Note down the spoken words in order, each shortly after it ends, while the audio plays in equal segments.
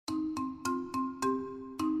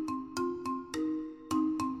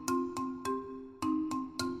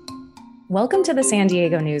Welcome to the San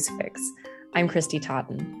Diego News Fix. I'm Christy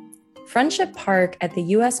Totten. Friendship Park at the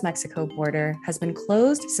US-Mexico border has been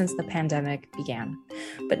closed since the pandemic began.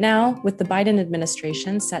 But now, with the Biden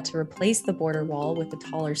administration set to replace the border wall with a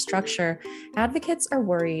taller structure, advocates are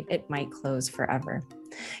worried it might close forever.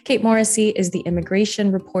 Kate Morrissey is the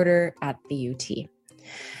immigration reporter at the UT.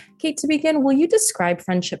 Kate, to begin, will you describe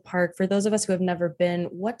Friendship Park for those of us who have never been?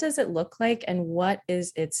 What does it look like and what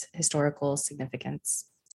is its historical significance?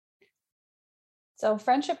 So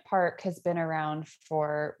Friendship Park has been around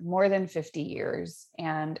for more than 50 years,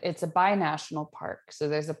 and it's a binational park. So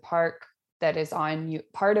there's a park that is on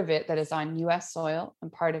part of it that is on US soil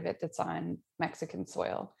and part of it that's on Mexican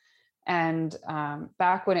soil. And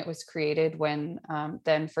back when it was created, when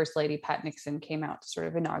then First Lady Pat Nixon came out to sort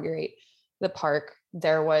of inaugurate the park,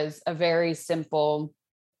 there was a very simple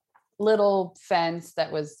little fence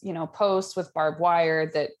that was, post with barbed wire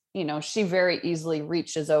that, she very easily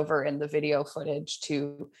reaches over in the video footage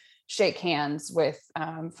to shake hands with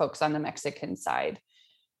folks on the Mexican side.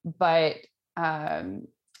 But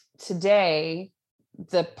today,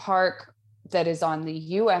 the park that is on the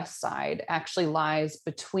US side actually lies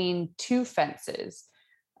between two fences.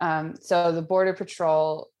 So the Border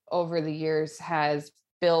Patrol over the years has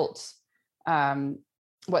built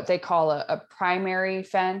what they call a primary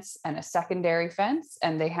fence and a secondary fence.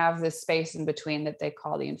 And they have this space in between that they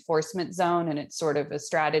call the enforcement zone. And it's sort of a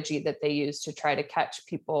strategy that they use to try to catch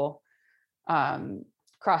people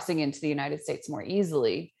crossing into the United States more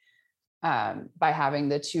easily by having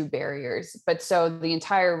the two barriers. But so the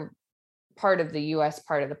entire part of the US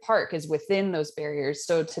part of the park is within those barriers.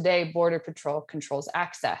 So today, Border Patrol controls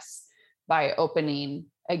access by opening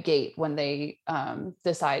a gate when they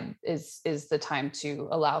decide is the time to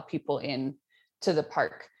allow people in to the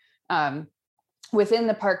park. Within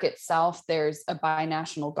the park itself, there's a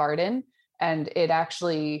binational garden, and it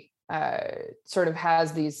actually sort of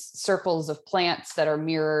has these circles of plants that are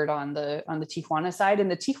mirrored on the Tijuana side. And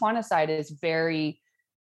the Tijuana side is very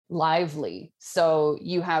lively. So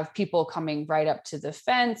you have people coming right up to the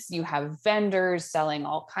fence. You have vendors selling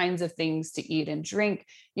all kinds of things to eat and drink.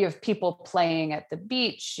 You have people playing at the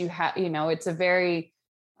beach. You have, it's a very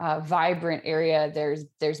vibrant area.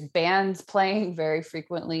 There's bands playing very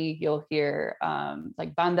frequently. You'll hear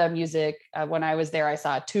like banda music. When I was there, I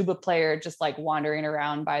saw a tuba player just like wandering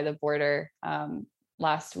around by the border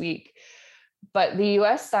last week. But the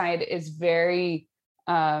US side is very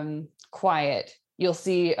quiet. You'll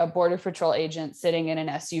see a Border Patrol agent sitting in an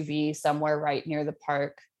SUV somewhere right near the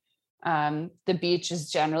park. The beach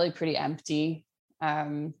is generally pretty empty,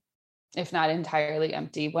 if not entirely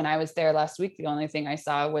empty. When I was there last week, the only thing I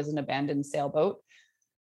saw was an abandoned sailboat.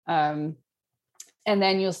 And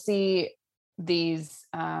then you'll see these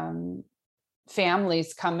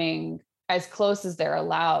families coming as close as they're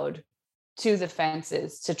allowed to the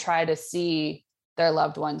fences to try to see their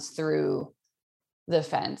loved ones through the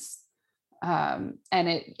fence. And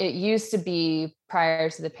it used to be prior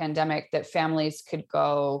to the pandemic that families could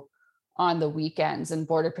go on the weekends and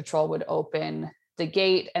Border Patrol would open the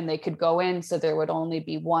gate and they could go in. So there would only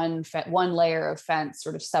be one layer of fence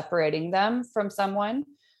sort of separating them from someone.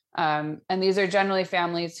 And these are generally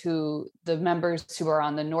families who the members who are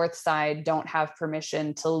on the north side don't have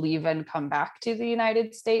permission to leave and come back to the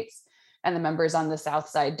United States. And the members on the south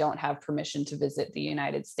side don't have permission to visit the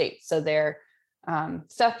United States. So they're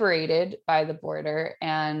separated by the border,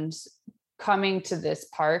 and coming to this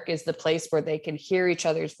park is the place where they can hear each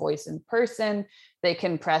other's voice in person. They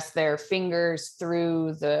can press their fingers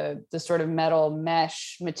through the sort of metal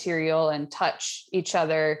mesh material and touch each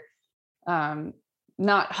other,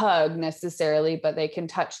 not hug necessarily, but they can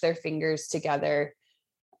touch their fingers together.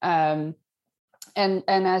 And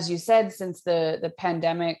as you said, since the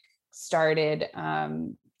pandemic started,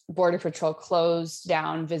 Border Patrol closed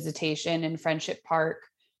down visitation in Friendship Park.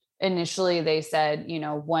 Initially, they said,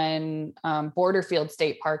 when Borderfield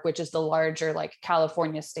State Park, which is the larger like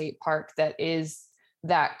California state park that is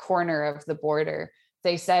that corner of the border,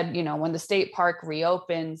 they said, when the state park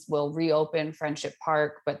reopens, we'll reopen Friendship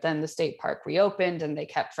Park. But then the state park reopened and they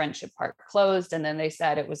kept Friendship Park closed. And then they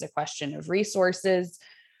said it was a question of resources.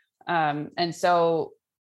 And so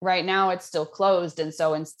right now it's still closed. And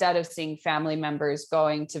so instead of seeing family members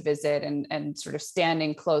going to visit and sort of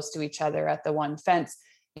standing close to each other at the one fence,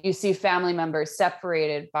 you see family members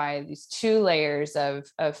separated by these two layers of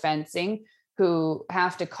fencing who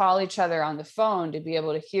have to call each other on the phone to be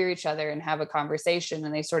able to hear each other and have a conversation.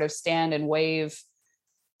 And they sort of stand and wave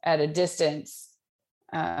at a distance.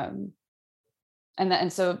 And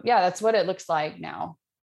so, yeah, that's what it looks like now.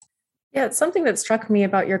 Yeah, it's something that struck me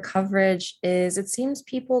about your coverage is it seems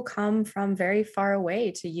people come from very far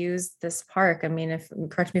away to use this park. I mean, if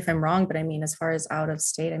correct me if I'm wrong, but I mean, as far as out of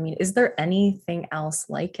state, I mean, is there anything else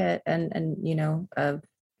like it?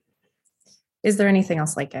 Is there anything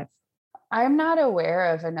else like it? I'm not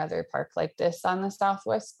aware of another park like this on the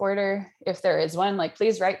southwest border. If there is one, like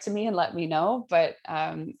please write to me and let me know. But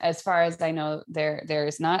as far as I know, there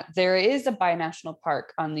is not. There is a binational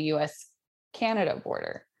park on the U.S. Canada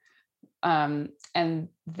border. And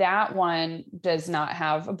that one does not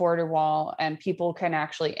have a border wall, and people can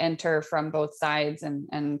actually enter from both sides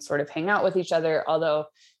and sort of hang out with each other. Although,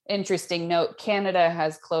 interesting note, Canada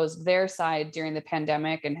has closed their side during the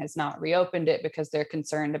pandemic and has not reopened it because they're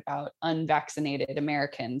concerned about unvaccinated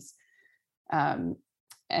Americans.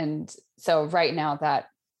 And so right now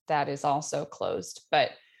that is also closed,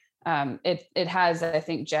 but it has, I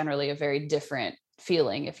think, generally a very different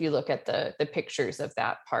feeling if you look at the pictures of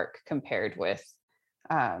that park compared with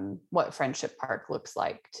what Friendship Park looks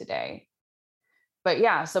like today. But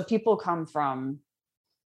yeah, so people come from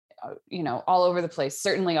all over the place,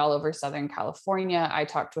 certainly all over Southern California. I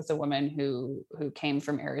talked with a woman who came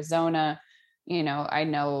from Arizona. I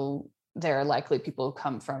know there are likely people who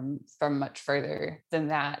come from much further than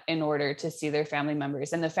that in order to see their family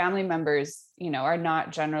members. And the family members, are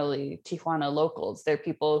not generally Tijuana locals. They're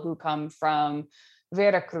people who come from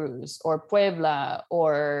Veracruz or Puebla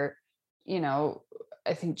or,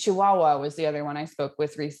 I think Chihuahua was the other one I spoke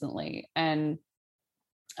with recently. And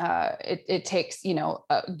it takes,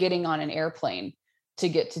 getting on an airplane to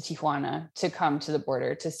get to Tijuana to come to the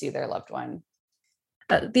border to see their loved one.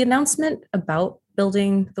 The announcement about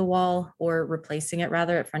building the wall or replacing it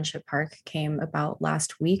rather at Friendship Park came about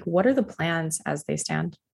last week. What are the plans as they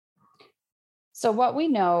stand? So what we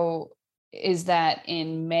know is that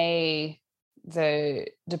in May, the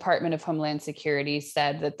Department of Homeland Security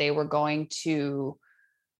said that they were going to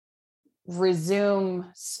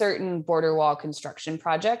resume certain border wall construction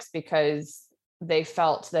projects because they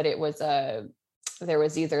felt that there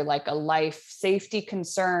was either like a life safety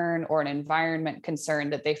concern or an environment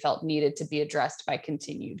concern that they felt needed to be addressed by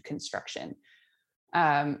continued construction.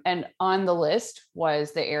 And on the list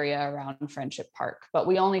was the area around Friendship Park, but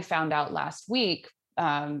we only found out last week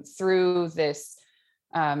through this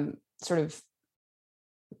sort of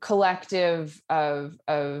collective of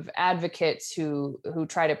advocates who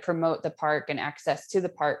try to promote the park and access to the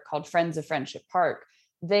park called Friends of Friendship Park.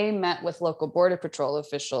 They met with local Border Patrol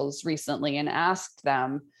officials recently and asked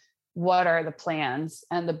them, what are the plans?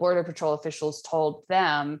 And the Border Patrol officials told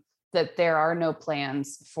them that there are no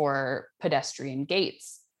plans for pedestrian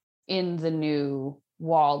gates in the new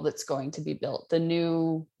wall that's going to be built. The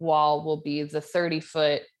new wall will be the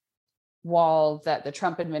 30-foot wall that the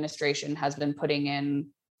Trump administration has been putting in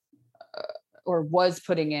or was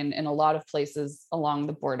putting in a lot of places along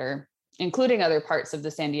the border, including other parts of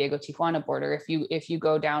the San Diego Tijuana border. If you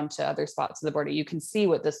go down to other spots of the border, you can see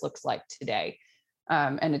what this looks like today.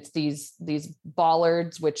 And it's these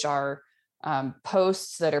bollards, which are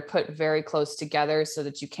posts that are put very close together so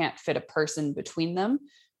that you can't fit a person between them,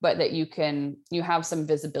 but that you have some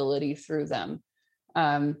visibility through them.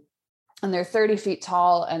 And they're 30 feet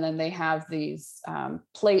tall. And then they have these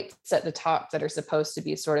plates at the top that are supposed to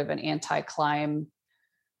be sort of an anti-climb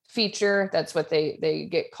feature. That's what they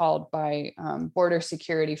get called by border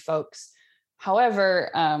security folks.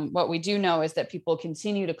 However, what we do know is that people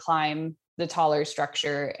continue to climb the taller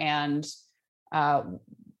structure, and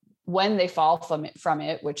when they fall from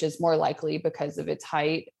it, which is more likely because of its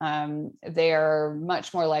height, they are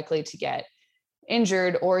much more likely to get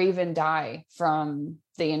injured or even die from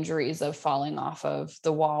the injuries of falling off of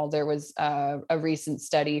the wall. There was a recent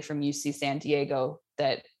study from UC San Diego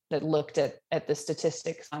that looked at the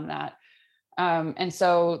statistics on that. And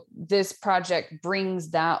so this project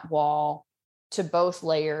brings that wall to both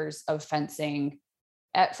layers of fencing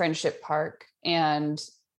at Friendship Park. And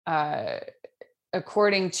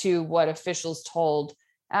according to what officials told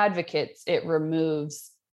advocates, it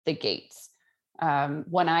removes the gates.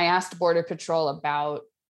 When I asked Border Patrol about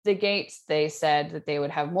the gates, they said that they would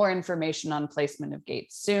have more information on placement of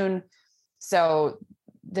gates soon. So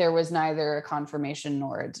there was neither a confirmation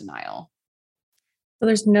nor a denial. So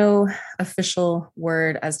there's no official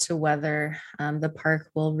word as to whether the park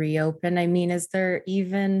will reopen. I mean, is there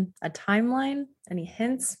even a timeline? Any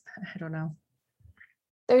hints? I don't know.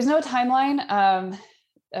 There's no timeline.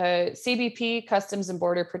 CBP, Customs and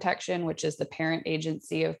Border Protection, which is the parent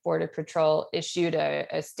agency of Border Patrol, issued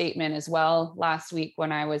a statement as well last week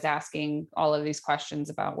when I was asking all of these questions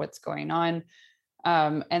about what's going on.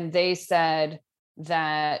 And they said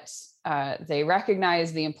that they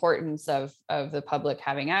recognize the importance of the public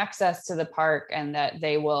having access to the park, and that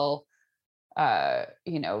they will,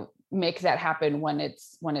 make that happen when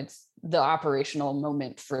it's the operational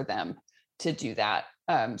moment for them to do that.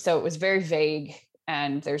 So it was very vague,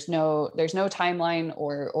 and there's no timeline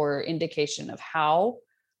or indication of how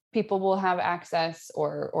people will have access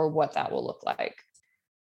or what that will look like.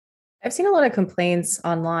 I've seen a lot of complaints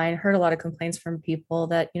online, heard a lot of complaints from people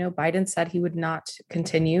that, Biden said he would not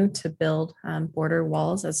continue to build border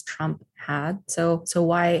walls as Trump had. So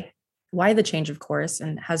why the change of course,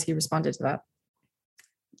 and has he responded to that?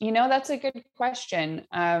 That's a good question.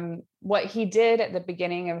 What he did at the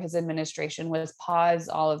beginning of his administration was pause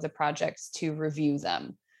all of the projects to review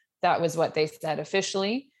them. That was what they said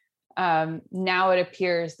officially. Now it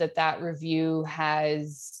appears that review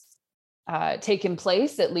has taken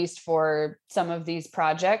place, at least for some of these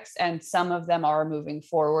projects, and some of them are moving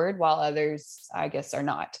forward while others, I guess, are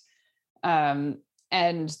not. And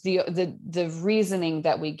the reasoning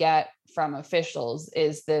that we get from officials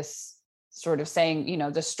is this sort of saying,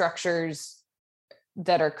 the structures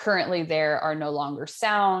that are currently there are no longer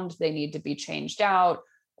sound, they need to be changed out.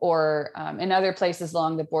 Or in other places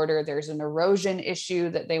along the border, there's an erosion issue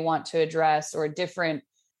that they want to address, or different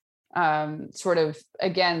sort of,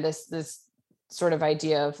 again, this sort of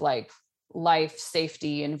idea of like life,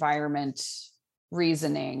 safety, environment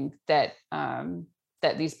reasoning that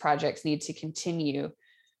these projects need to continue.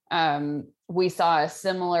 We saw a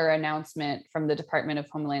similar announcement from the Department of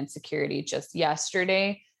Homeland Security just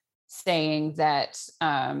yesterday, saying that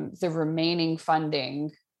the remaining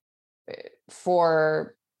funding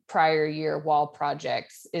for prior year wall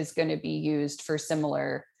projects is going to be used for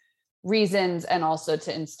similar reasons, and also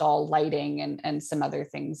to install lighting and some other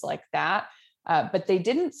things like that. But they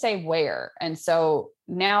didn't say where. And so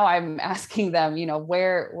now I'm asking them,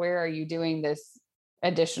 where are you doing this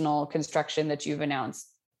additional construction that you've announced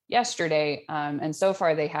yesterday? And so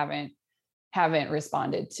far they haven't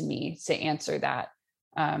responded to me to answer that.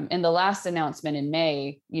 In the last announcement in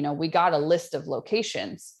May, we got a list of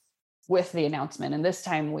locations with the announcement, and this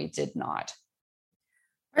time we did not.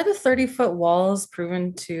 Are the 30-foot walls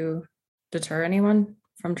proven to deter anyone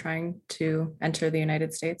from trying to enter the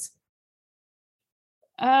United States?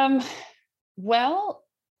 Well,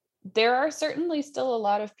 there are certainly still a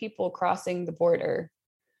lot of people crossing the border.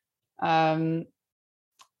 And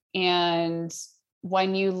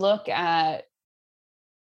when you look at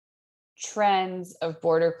trends of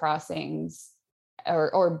border crossings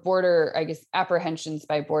or border, I guess, apprehensions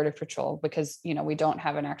by Border Patrol, because, we don't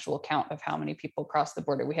have an actual count of how many people cross the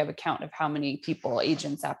border. We have a count of how many people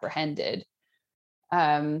agents apprehended.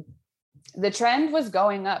 The trend was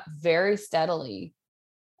going up very steadily,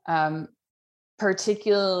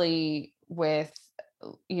 particularly with,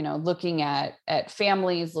 looking at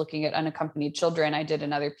families, looking at unaccompanied children. I did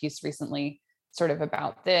another piece recently sort of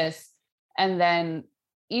about this. And then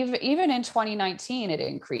even in 2019, it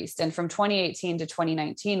increased. And from 2018 to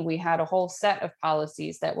 2019, we had a whole set of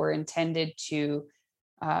policies that were intended to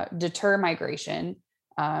deter migration,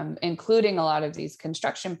 including a lot of these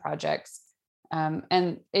construction projects.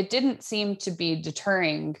 And it didn't seem to be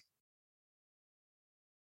deterring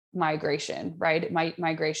migration, right?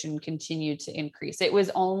 Migration continued to increase. It was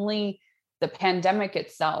only the pandemic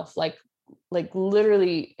itself, like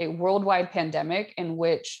literally a worldwide pandemic in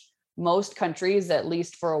which most countries, at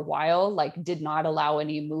least for a while, did not allow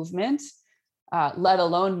any movement, let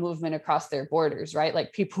alone movement across their borders, right?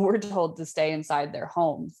 Like people were told to stay inside their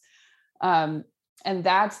homes. And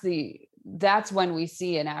that's when we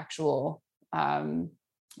see an actual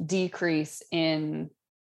decrease in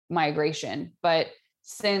migration. But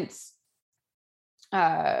since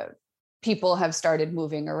people have started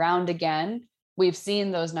moving around again, we've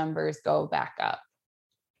seen those numbers go back up.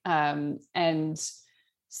 And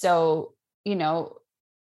so,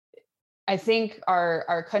 I think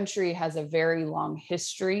our country has a very long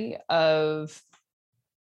history of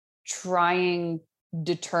trying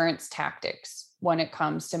deterrence tactics when it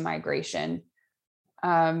comes to migration.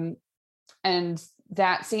 And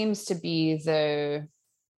that seems to be the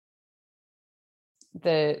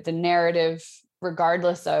narrative,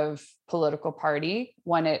 regardless of political party,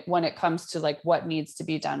 when it comes to what needs to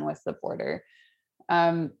be done with the border.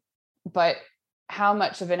 But how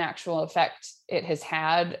much of an actual effect it has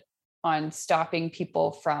had on stopping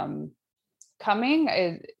people from coming,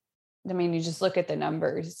 you just look at the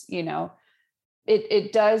numbers,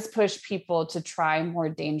 it does push people to try more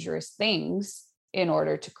dangerous things in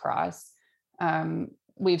order to cross.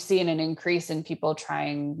 We've seen an increase in people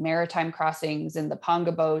trying maritime crossings in the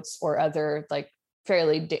Ponga boats or other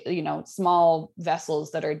fairly, small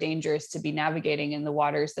vessels that are dangerous to be navigating in the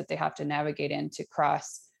waters that they have to navigate in to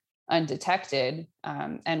cross undetected.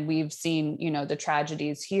 And we've seen, the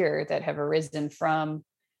tragedies here that have arisen from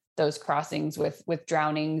those crossings with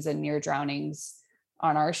drownings and near drownings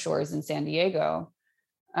on our shores in San Diego.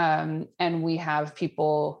 And we have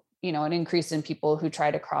people, an increase in people who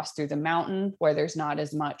try to cross through the mountain where there's not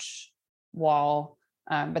as much wall.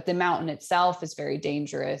 But the mountain itself is very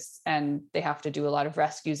dangerous, and they have to do a lot of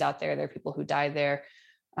rescues out there. There are people who die there.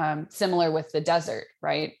 Similar with the desert,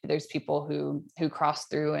 right? There's people who cross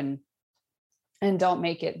through and don't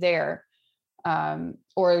make it there.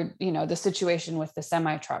 Or, the situation with the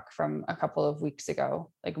semi truck from a couple of weeks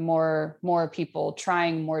ago, like more people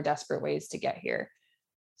trying more desperate ways to get here.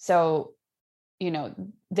 So,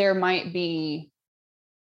 there might be,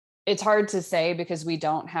 it's hard to say because we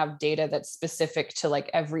don't have data that's specific to like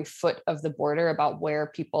every foot of the border about where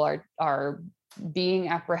people are being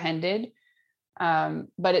apprehended.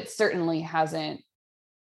 But it certainly hasn't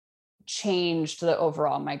changed the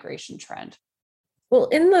overall migration trend. Well,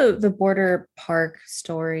 in the border park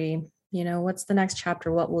story, what's the next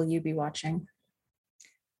chapter? What will you be watching?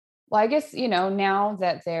 Well, I guess, now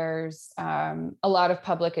that there's a lot of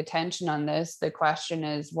public attention on this, the question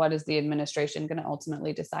is, what is the administration going to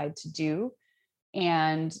ultimately decide to do?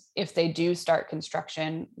 And if they do start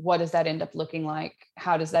construction, what does that end up looking like?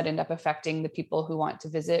 How does that end up affecting the people who want to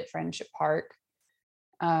visit Friendship Park?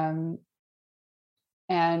 And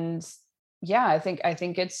yeah, I think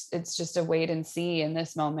it's just a wait and see in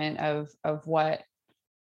this moment of what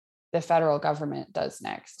the federal government does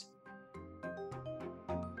next.